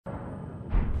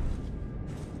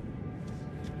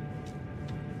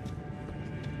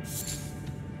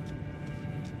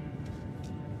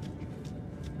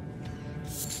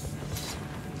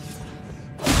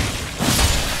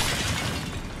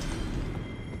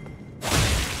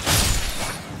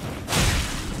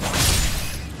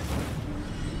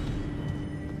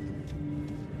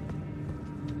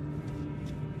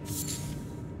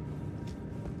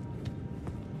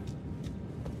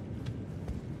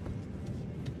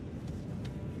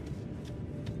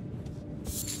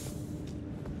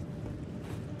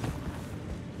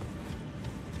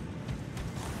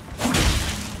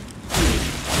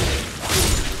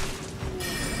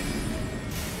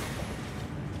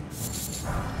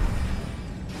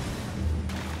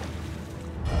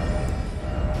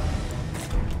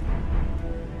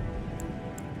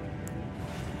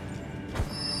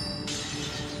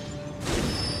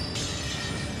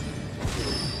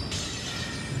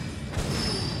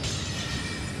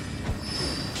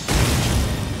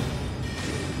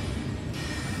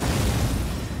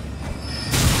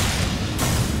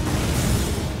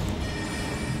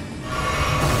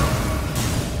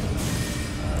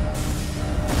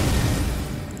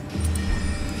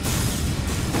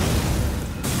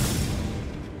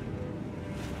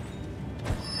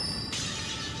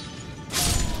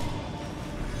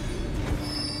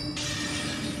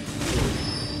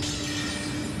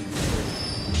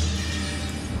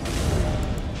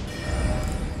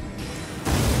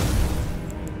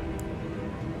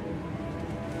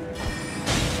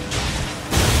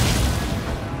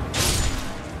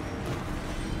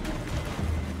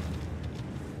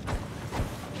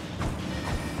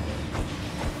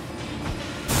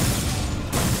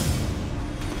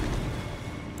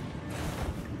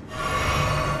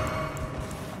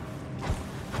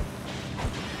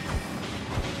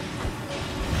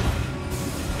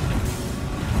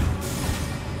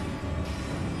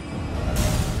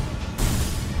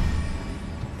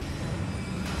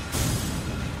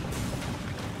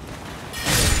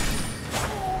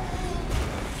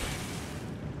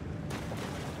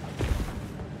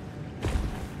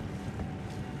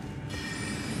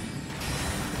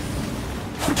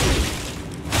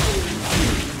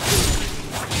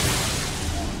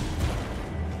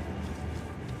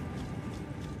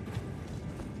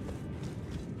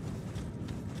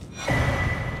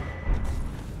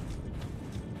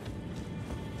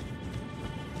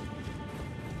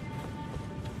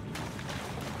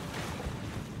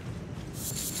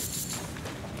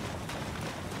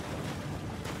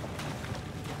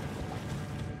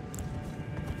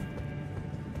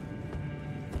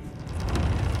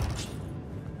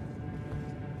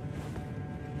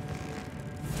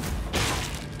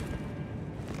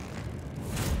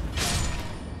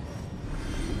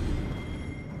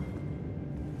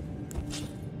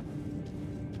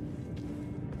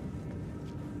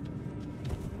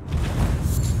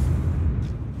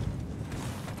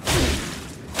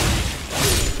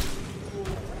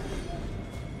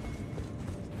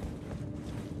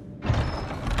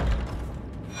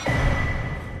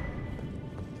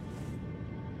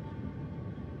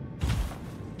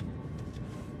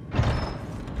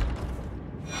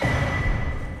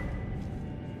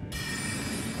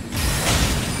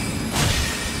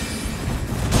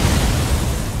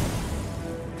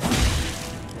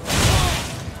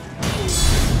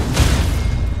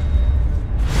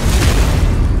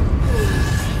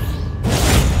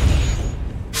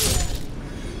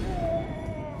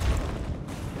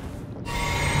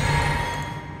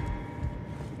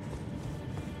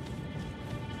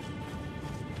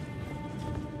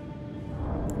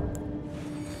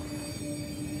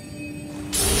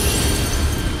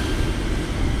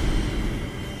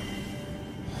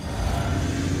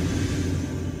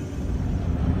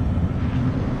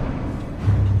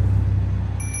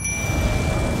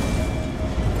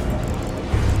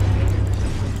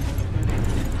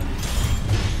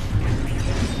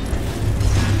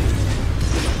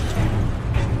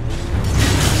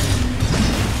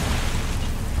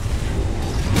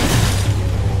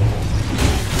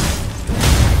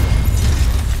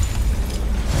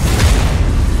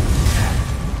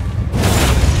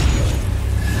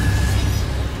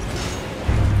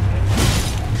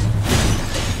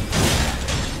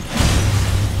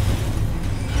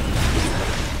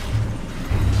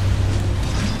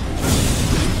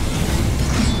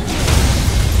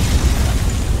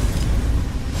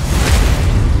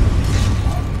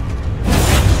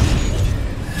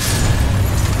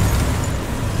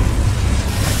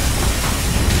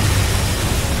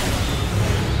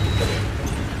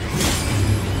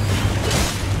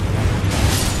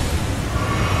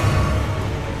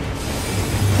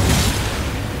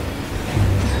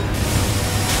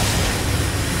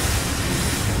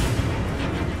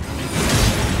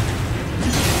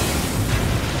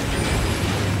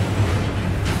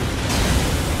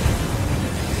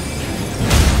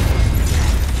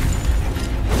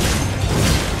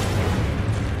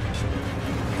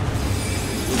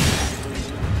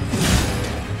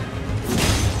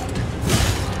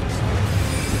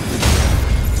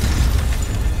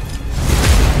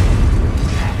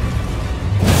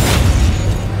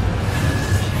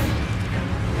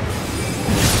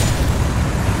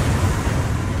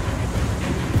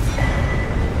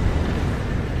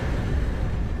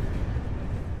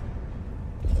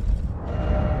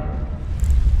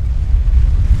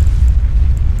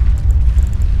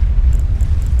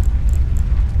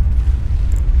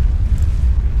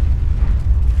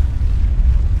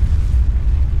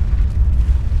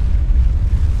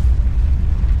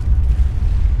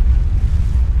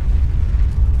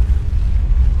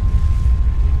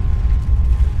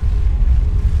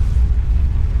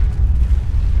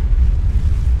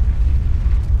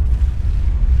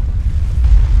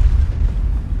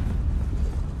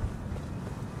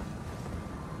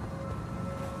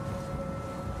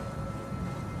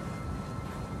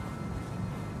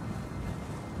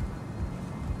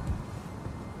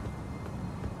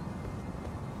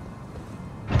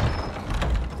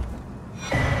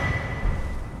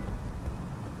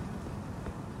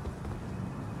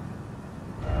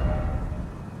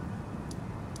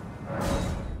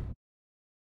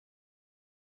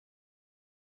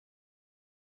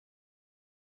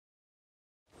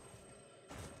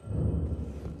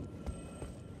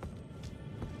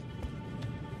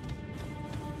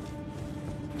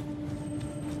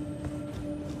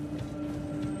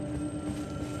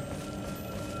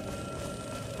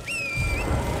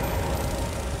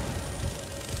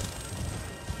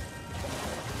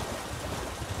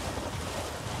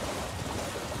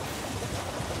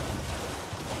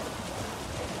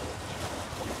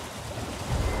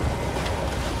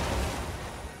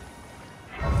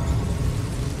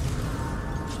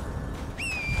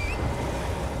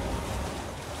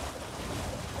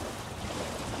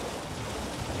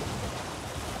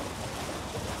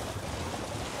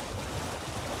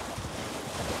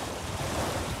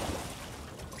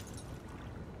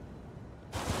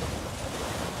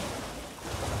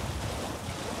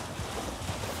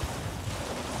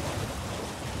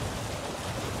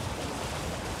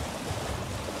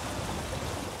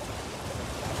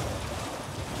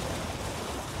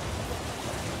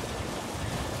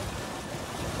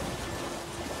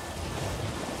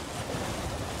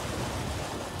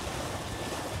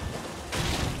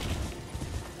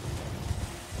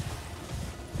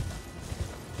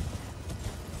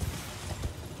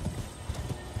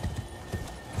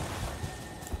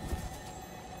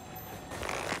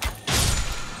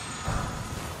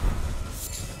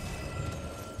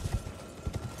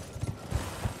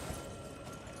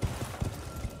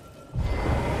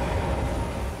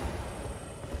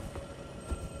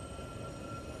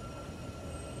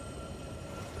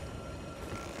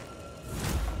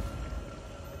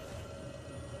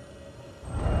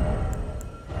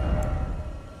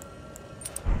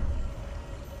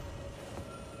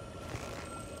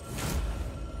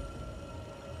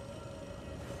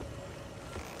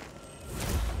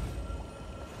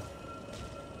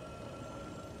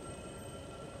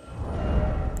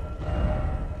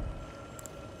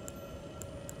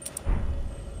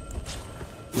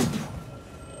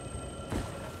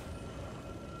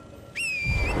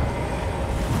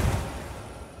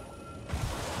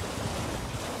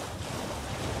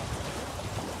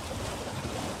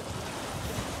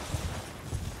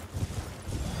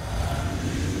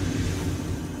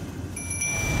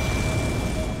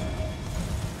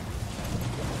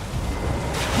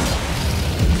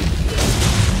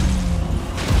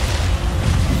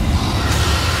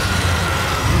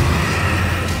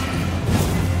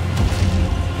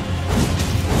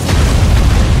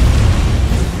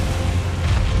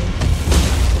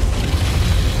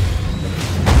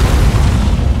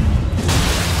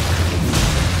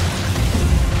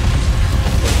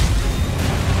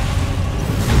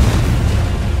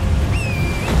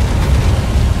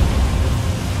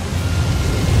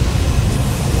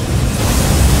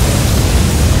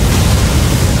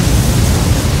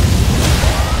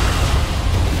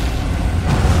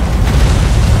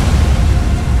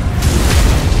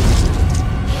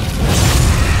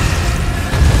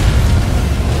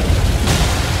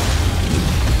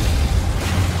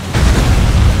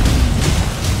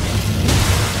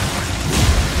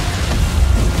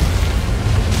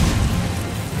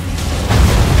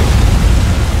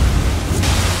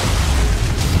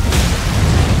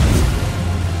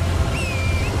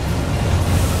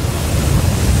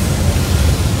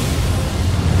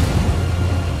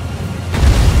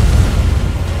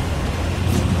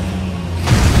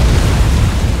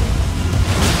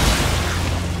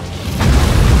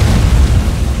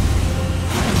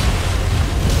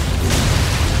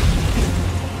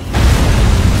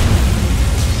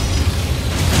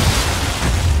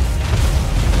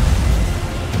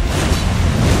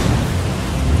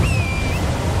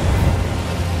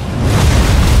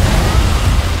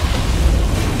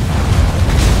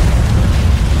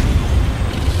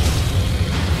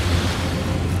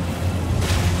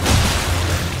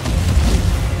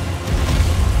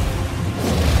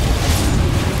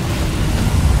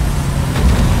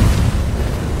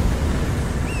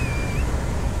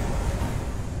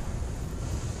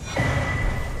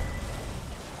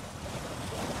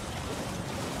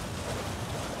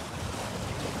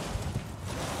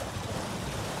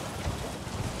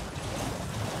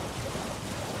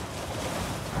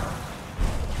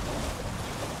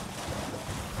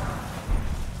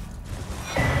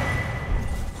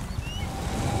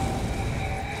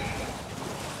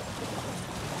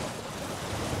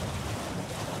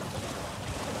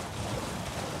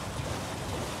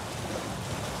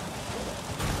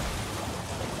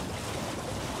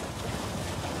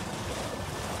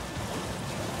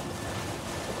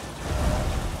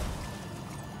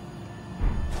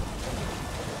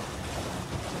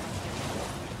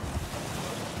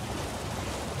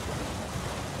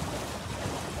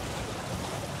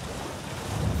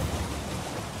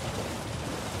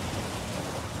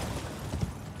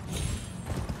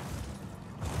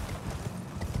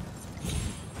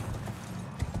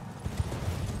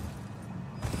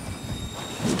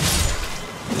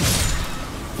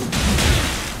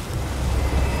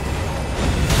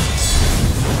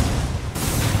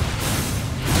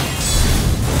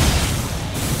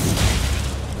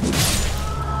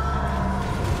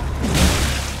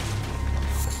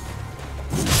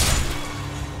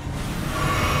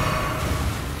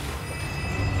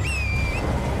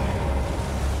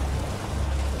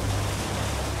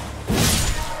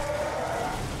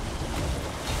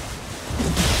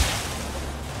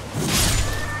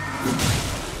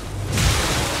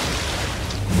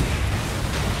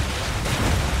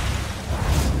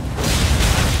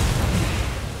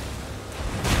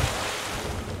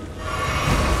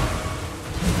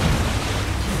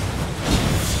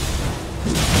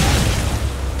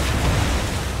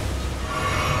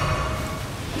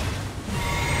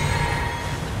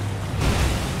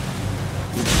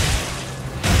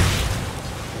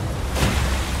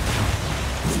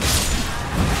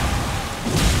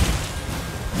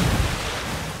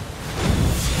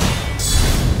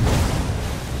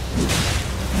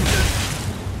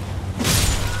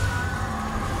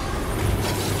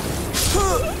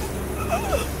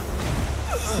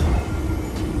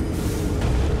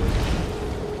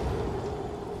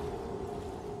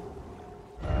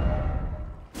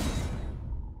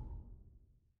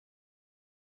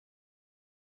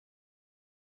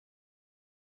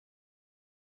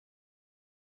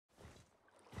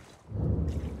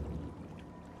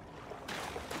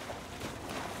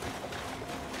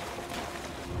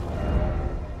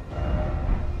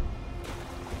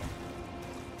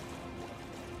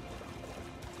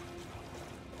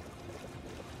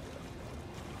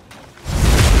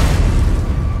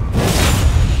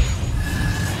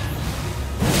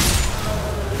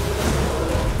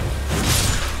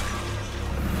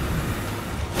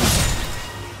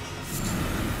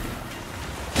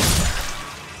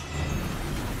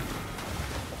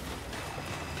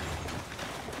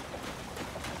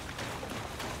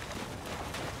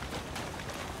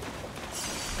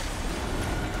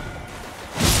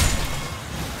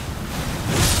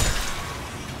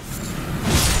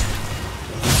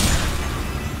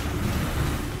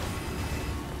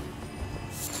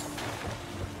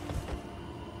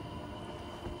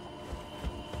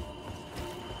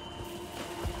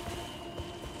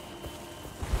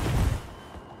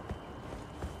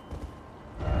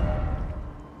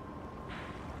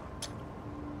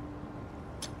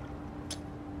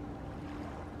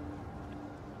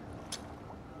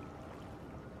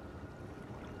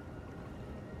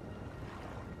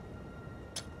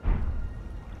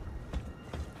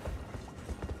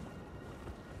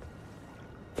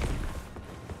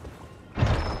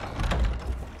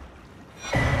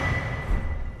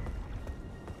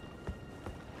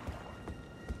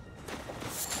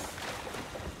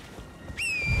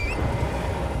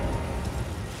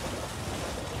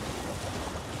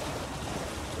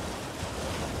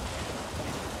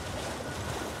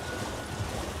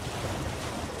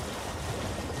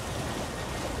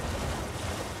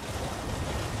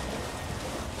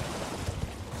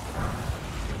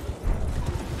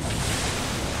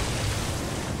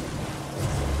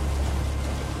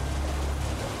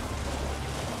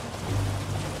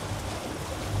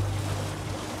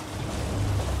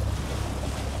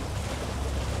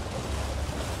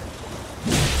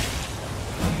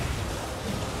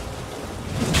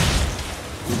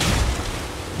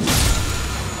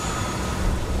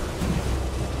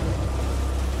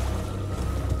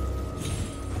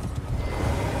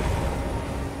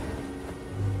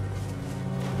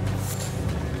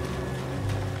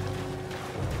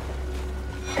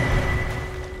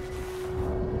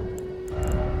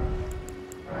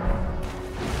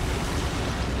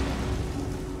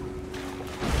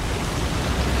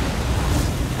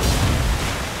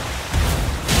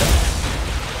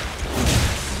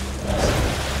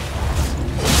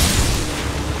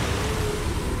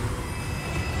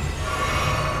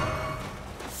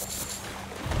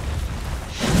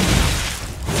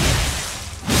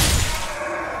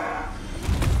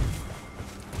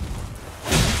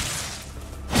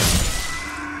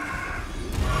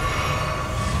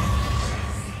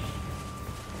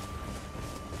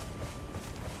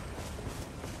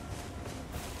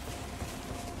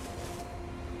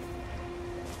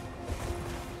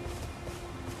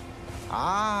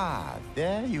Ah,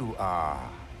 there you are.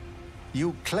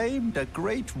 You claimed a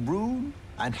great rune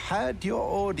and had your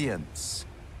audience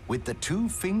with the two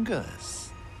fingers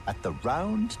at the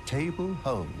round table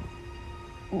hole.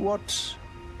 What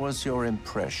was your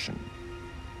impression?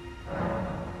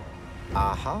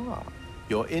 Aha,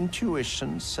 your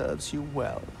intuition serves you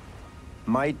well.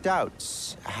 My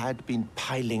doubts had been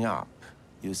piling up,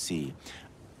 you see.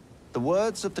 The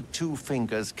words of the two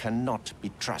fingers cannot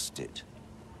be trusted.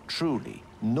 Truly,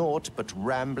 naught but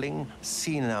rambling,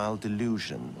 senile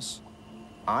delusions.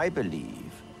 I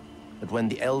believe that when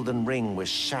the Elden Ring was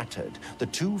shattered, the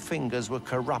two fingers were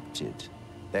corrupted,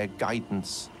 their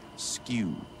guidance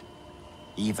skewed.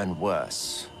 Even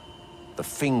worse, the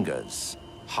fingers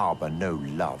harbor no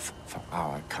love for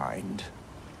our kind.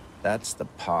 That's the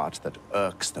part that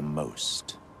irks the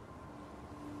most.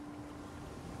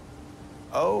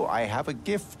 Oh, I have a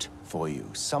gift for you,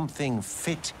 something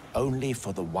fit only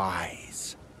for the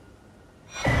wise.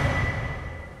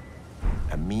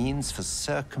 A means for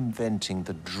circumventing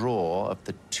the draw of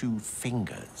the two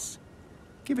fingers.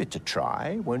 Give it a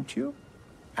try, won't you?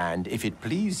 And if it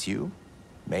please you,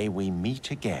 may we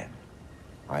meet again.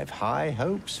 I've high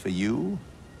hopes for you,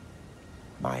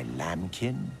 my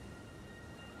lambkin.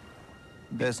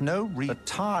 There's no the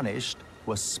tarnished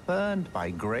was spurned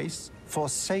by grace,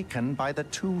 forsaken by the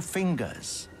two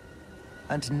fingers.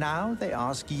 And now they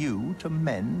ask you to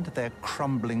mend their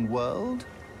crumbling world?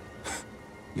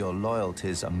 Your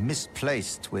loyalties are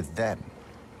misplaced with them.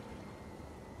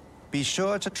 Be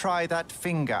sure to try that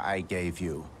finger I gave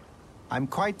you. I'm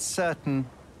quite certain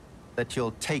that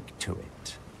you'll take to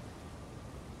it.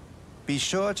 Be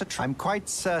sure to try. I'm quite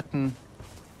certain.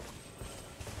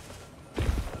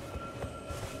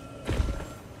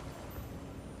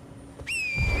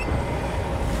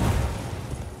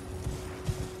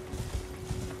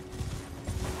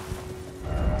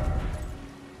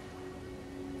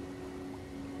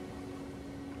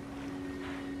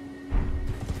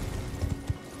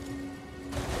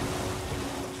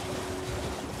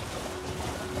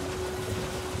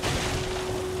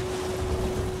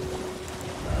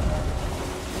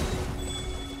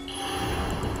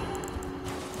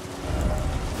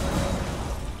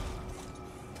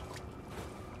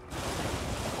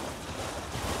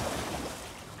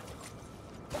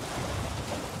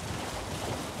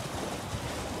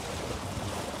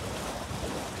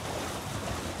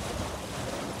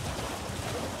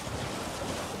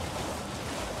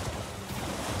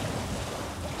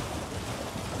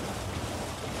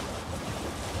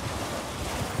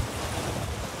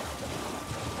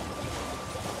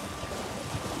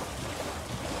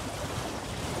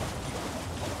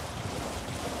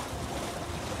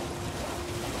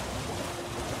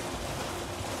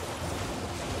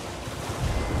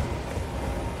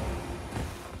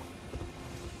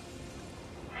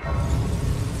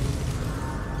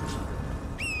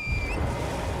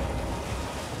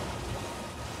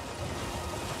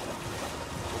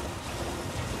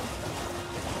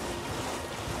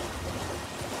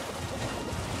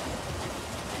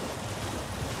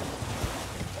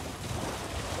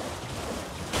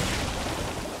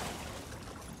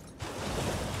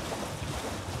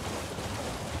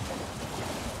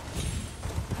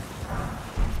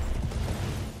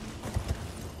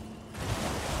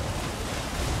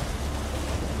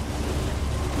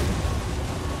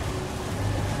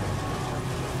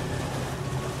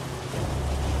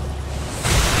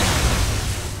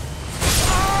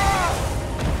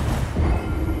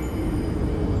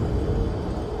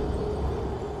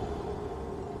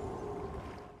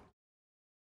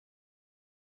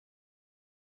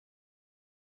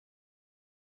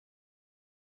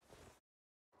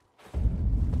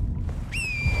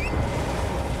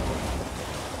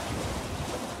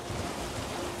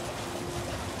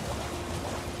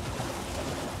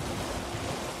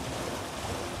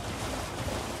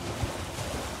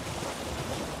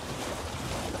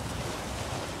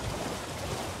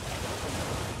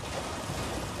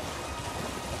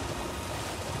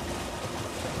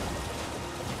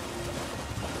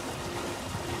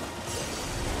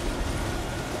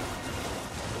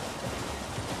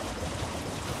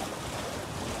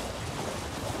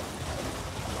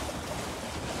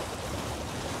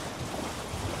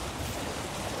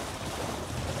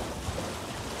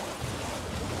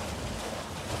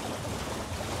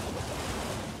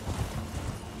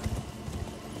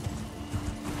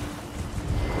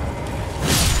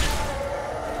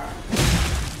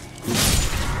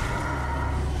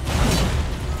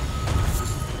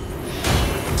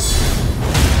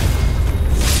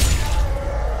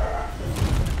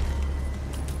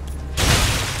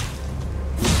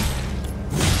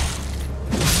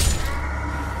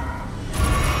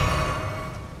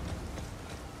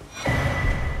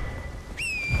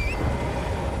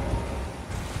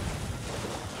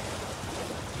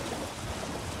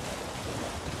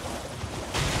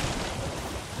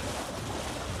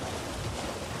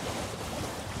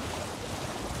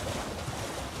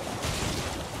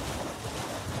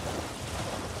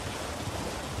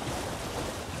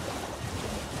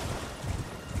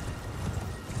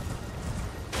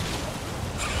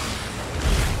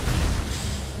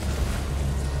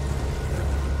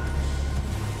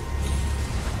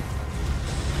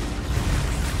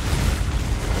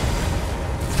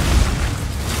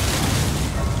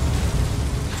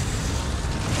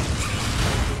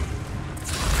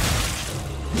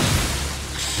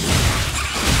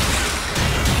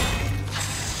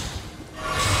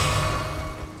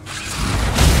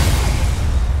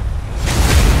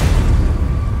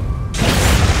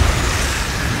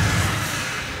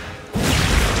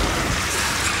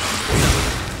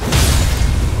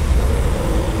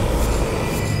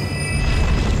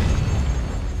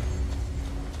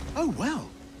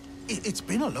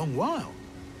 long while.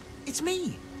 It's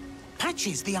me,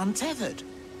 Patches the Untethered.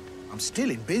 I'm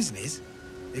still in business,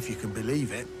 if you can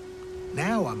believe it.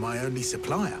 Now I'm my only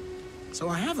supplier, so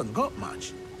I haven't got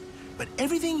much. But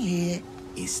everything here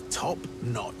is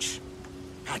top-notch.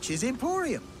 Patches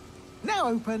Emporium, now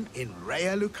open in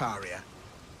Raya Lucaria.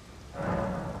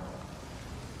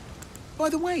 By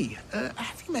the way,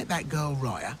 have you met that girl,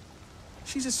 Raya?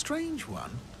 She's a strange one,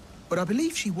 but I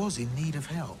believe she was in need of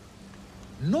help.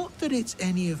 Not that it's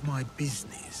any of my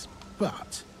business,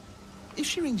 but if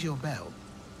she rings your bell,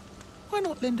 why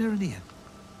not lend her an ear?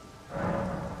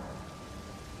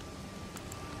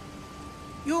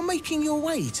 You're making your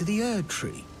way to the Erd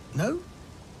Tree, no?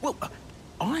 Well,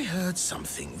 I heard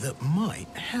something that might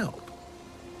help.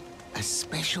 A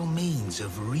special means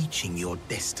of reaching your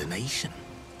destination.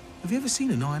 Have you ever seen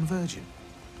an Iron Virgin?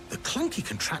 The clunky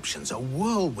contraptions are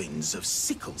whirlwinds of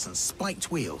sickles and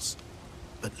spiked wheels.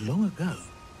 But long ago,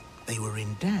 they were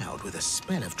endowed with a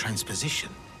spell of transposition.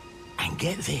 And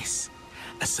get this,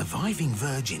 a surviving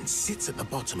virgin sits at the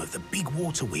bottom of the big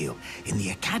water wheel in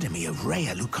the Academy of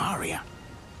Raya Lucaria.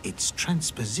 Its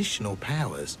transpositional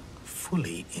powers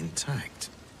fully intact.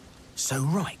 So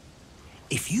right,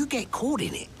 if you get caught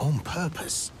in it on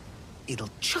purpose, it'll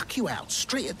chuck you out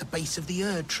straight at the base of the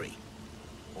Erd Tree.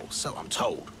 Or so I'm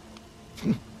told.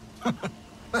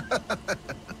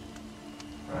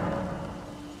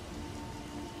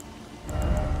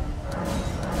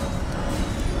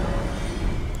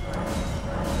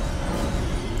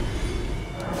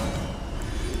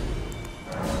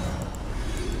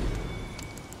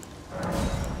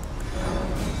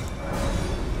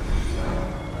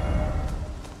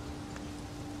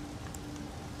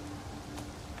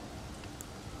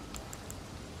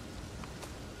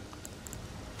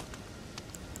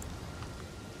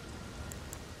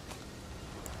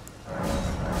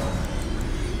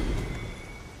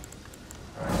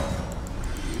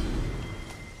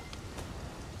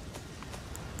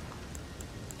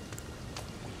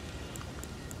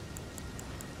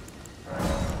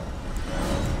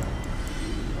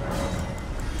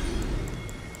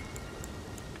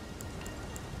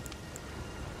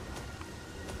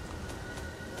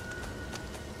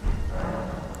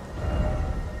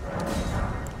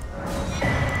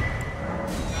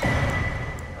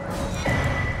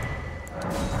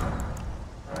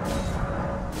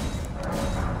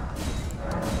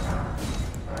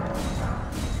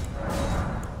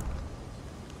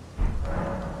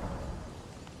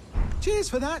 Cheers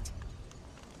for that.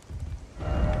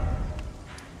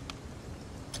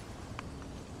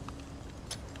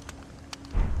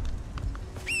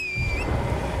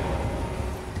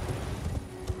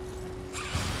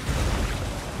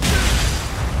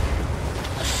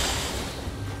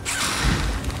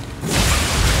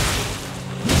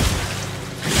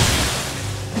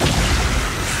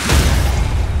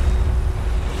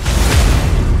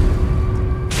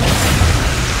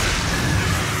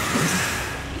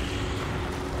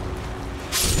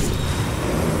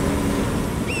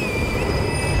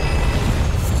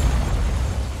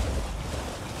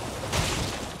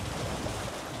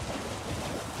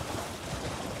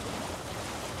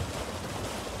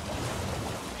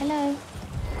 Hello.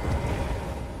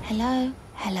 Hello,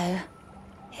 hello.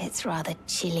 It's rather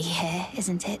chilly here,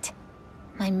 isn't it?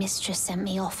 My mistress sent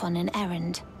me off on an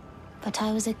errand, but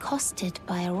I was accosted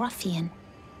by a ruffian.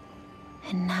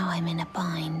 And now I'm in a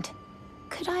bind.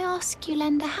 Could I ask you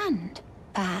lend a hand?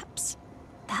 Perhaps.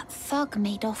 That thug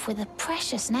made off with a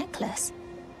precious necklace.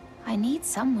 I need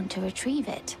someone to retrieve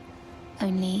it.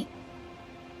 Only,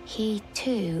 he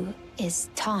too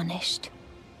is tarnished.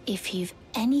 If you've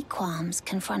any qualms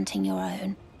confronting your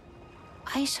own,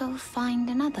 I shall find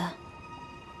another.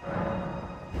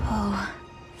 Oh,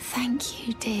 thank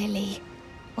you dearly.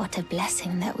 What a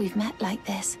blessing that we've met like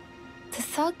this. The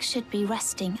thug should be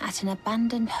resting at an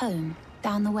abandoned home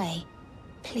down the way.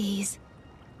 Please,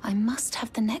 I must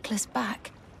have the necklace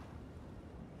back.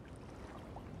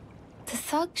 The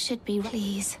thug should be...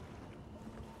 Please.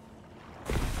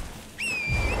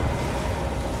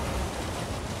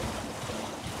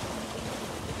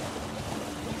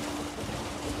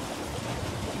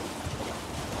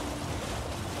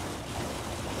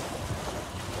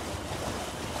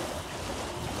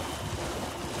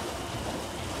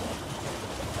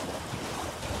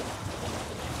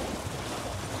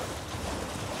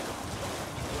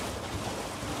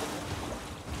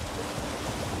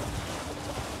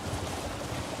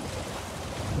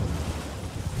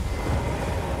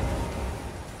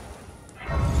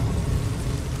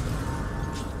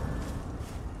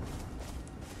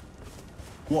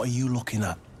 What are you looking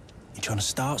at? You trying to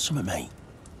start something, mate?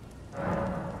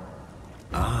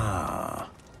 Ah,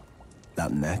 that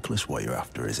that necklace what you're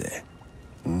after, is it?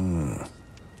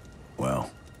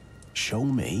 Well, show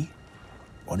me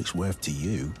what it's worth to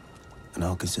you, and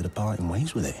I'll consider parting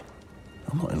ways with it.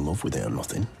 I'm not in love with it or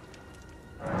nothing.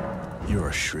 You're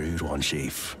a shrewd one,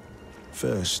 Chief.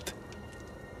 First,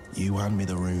 you hand me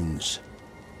the runes.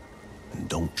 And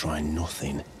don't try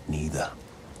nothing, neither.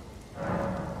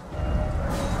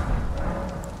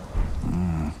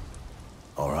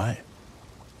 All right.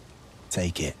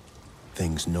 Take it.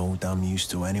 Thing's no damn use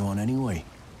to anyone anyway.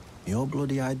 Your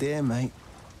bloody idea, mate.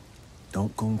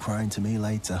 Don't come crying to me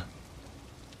later.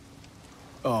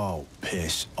 Oh,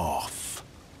 piss off.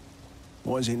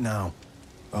 What is it now?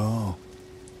 Oh,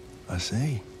 I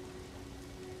see.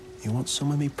 You want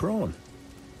some of me prawn?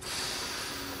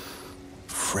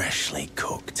 Freshly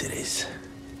cooked it is.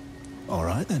 All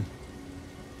right then.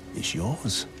 It's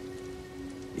yours.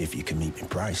 If you can meet me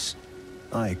price.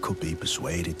 I could be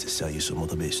persuaded to sell you some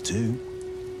other bits too.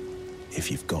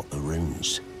 If you've got the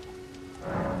runes.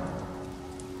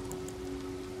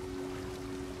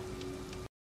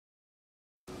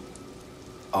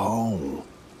 Oh.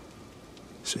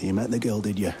 So you met the girl,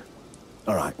 did you?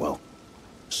 All right, well,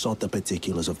 sod the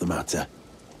particulars of the matter.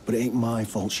 But it ain't my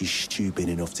fault she's stupid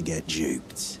enough to get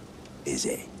duped, is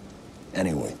it?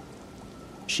 Anyway,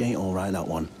 she ain't all right, that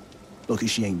one. Lucky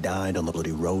she ain't died on the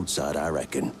bloody roadside, I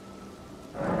reckon.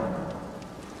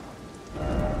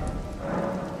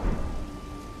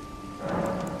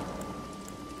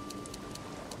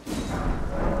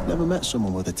 Never met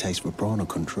someone with a taste for prawn I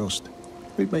couldn't trust.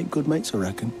 We'd make good mates, I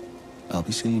reckon. I'll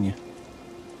be seeing you.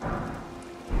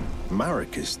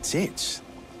 Marika's tits.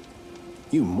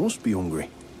 You must be hungry.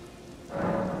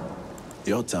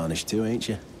 You're tarnished too, ain't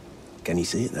you? Can you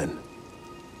see it then?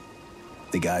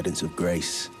 The guidance of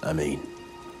grace, I mean.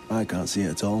 I can't see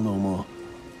it at all no more.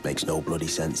 Makes no bloody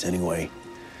sense anyway.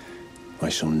 Why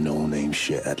some no-name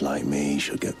shithead like me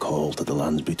should get called to the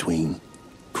lands between.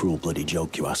 Cruel bloody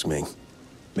joke, you ask me.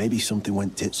 Maybe something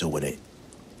went tits with it.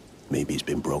 Maybe it's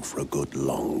been broke for a good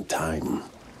long time.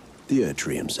 The Erd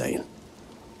Tree, I'm saying.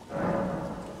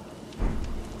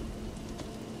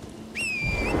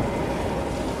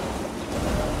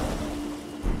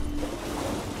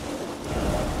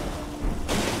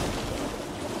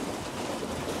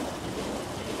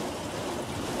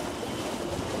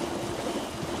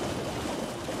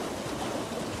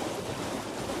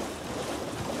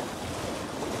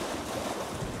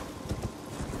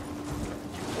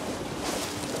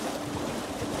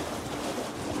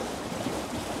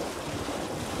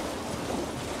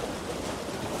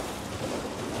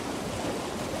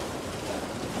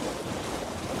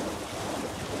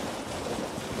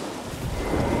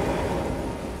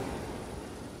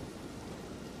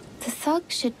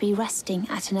 Thug should be resting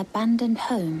at an abandoned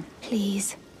home,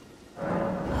 please.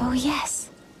 Oh, yes.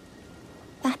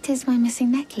 That is my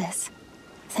missing necklace.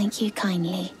 Thank you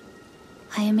kindly.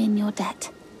 I am in your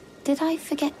debt. Did I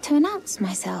forget to announce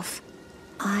myself?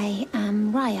 I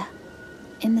am Raya,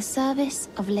 in the service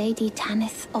of Lady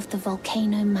Tanith of the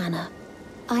Volcano Manor.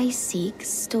 I seek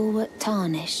stalwart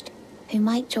Tarnished, who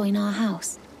might join our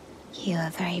house. You are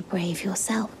very brave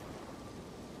yourself.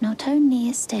 Not only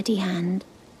a steady hand,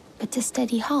 but a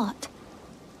steady heart.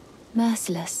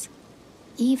 Merciless,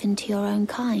 even to your own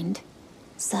kind.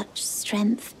 Such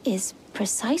strength is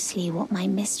precisely what my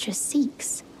mistress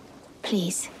seeks.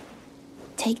 Please,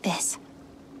 take this.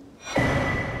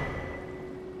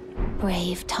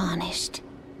 Brave Tarnished.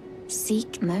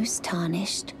 Seek most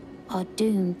Tarnished are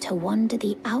doomed to wander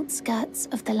the outskirts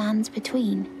of the lands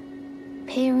between,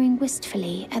 peering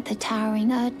wistfully at the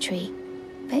towering Erd Tree.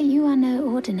 But you are no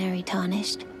ordinary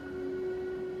Tarnished.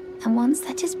 And once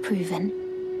that is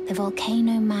proven, the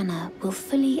Volcano Manor will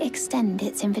fully extend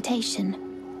its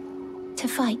invitation to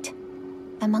fight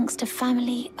amongst a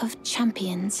family of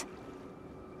champions.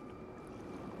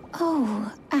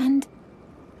 Oh, and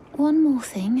one more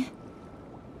thing,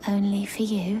 only for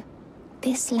you.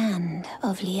 This land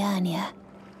of Liurnia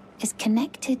is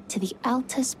connected to the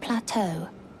Altus Plateau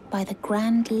by the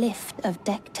Grand Lift of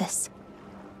Dectus,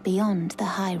 beyond the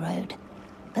high road.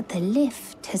 But the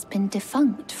lift has been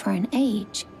defunct for an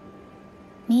age,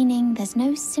 meaning there's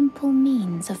no simple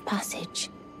means of passage.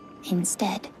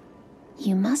 Instead,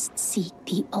 you must seek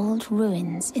the old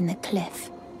ruins in the cliff.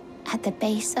 At the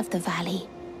base of the valley,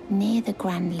 near the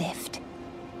Grand Lift,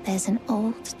 there's an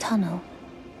old tunnel.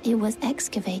 It was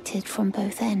excavated from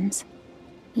both ends,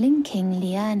 linking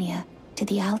Liurnia to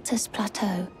the Altus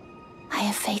Plateau. I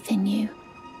have faith in you.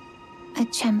 A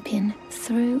champion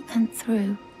through and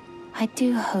through. I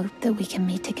do hope that we can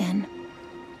meet again.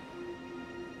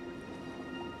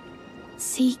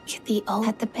 Seek the old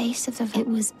at the base of the... It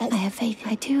was... I have faith.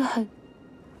 I do hope...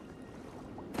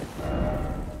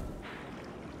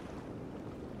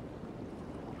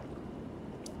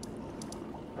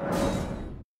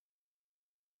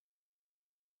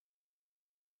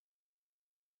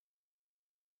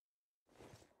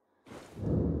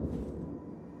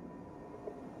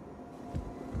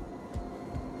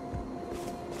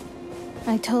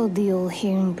 I told the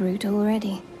all-hearing brute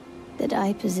already that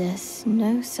I possess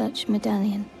no such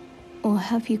medallion. Or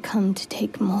have you come to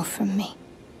take more from me?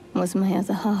 Was my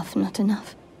other half not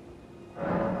enough?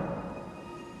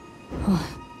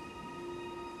 Oh,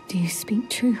 do you speak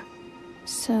true?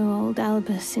 So old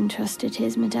Albus entrusted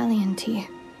his medallion to you.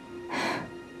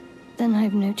 Then I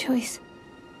have no choice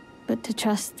but to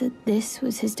trust that this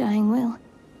was his dying will.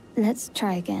 Let's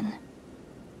try again.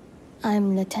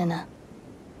 I'm Latenna.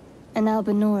 An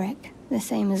Albinoric, the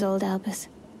same as old Albus.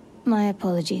 My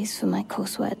apologies for my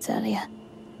coarse words earlier.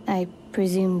 I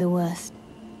presume the worst.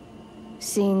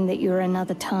 Seeing that you're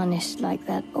another tarnished like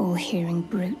that all-hearing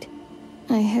brute,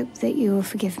 I hope that you will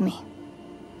forgive me.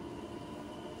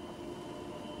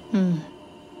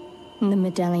 The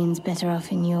medallion's better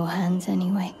off in your hands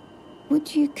anyway.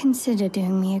 Would you consider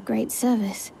doing me a great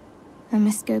service? I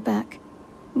must go back.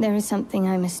 There is something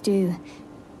I must do,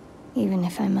 even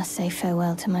if I must say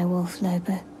farewell to my wolf,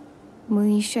 Lobo. Will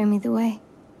you show me the way?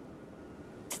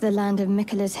 To the land of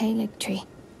Miquella's Halig tree.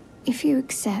 If you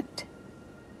accept,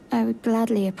 I would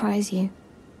gladly apprise you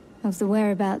of the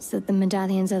whereabouts of the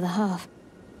medallion's other half.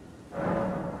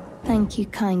 Thank you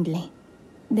kindly.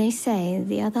 They say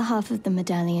the other half of the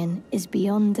medallion is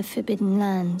beyond the Forbidden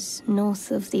Lands,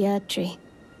 north of the Erd Tree,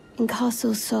 in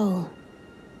Castle Sol,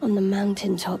 on the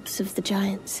mountaintops of the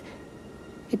Giants,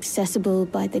 accessible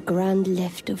by the Grand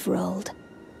Lift of Rold.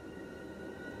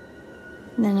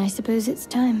 Then I suppose it's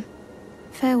time.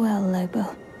 Farewell,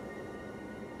 Lobo.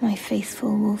 My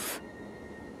faithful wolf.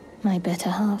 My better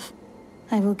half.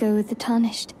 I will go with the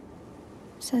Tarnished,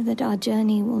 so that our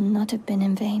journey will not have been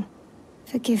in vain.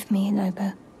 Forgive me,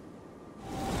 Lobo.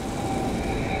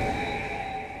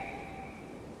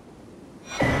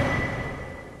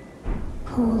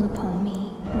 Call upon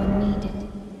me when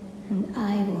needed, and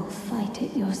I will fight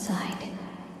at your side.